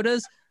craft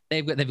sodas,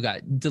 they've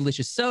got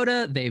delicious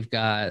soda. They've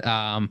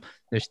got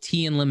there's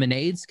tea and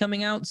lemonades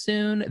coming out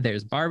soon.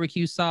 There's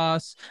barbecue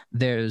sauce.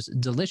 There's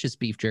delicious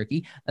beef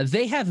jerky.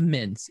 They have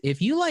mints.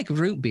 If you like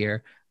root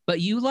beer, but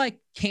you like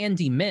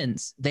candy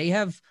mints, they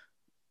have.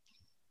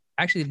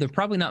 Actually, they're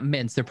probably not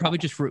mints. They're probably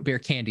just root beer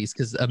candies,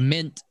 because a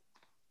mint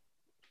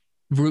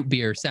root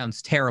beer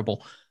sounds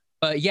terrible.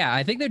 But yeah,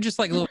 I think they're just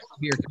like little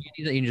beer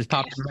candies that you can just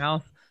pop in your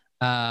mouth.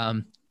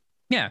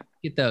 Yeah,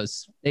 get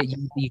those.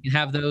 You can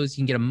have those.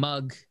 You can get a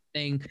mug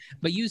thing.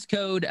 But use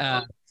code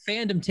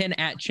fandom10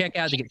 at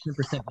checkout to get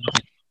 10%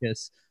 off.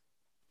 Just,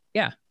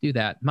 yeah, do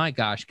that. My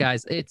gosh,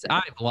 guys,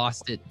 I've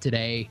lost it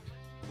today.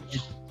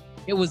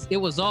 It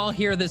was all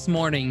here this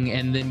morning,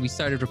 and then we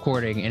started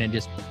recording, and it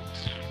just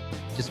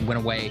went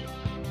away.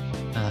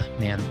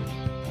 Man.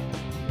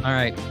 All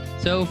right.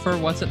 So for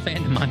What's Up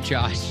Fandom, I'm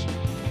Josh.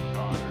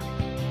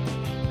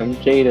 I'm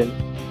Jaden.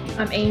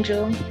 I'm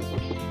Angel.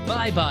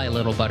 Bye-bye,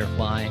 little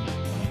butterfly.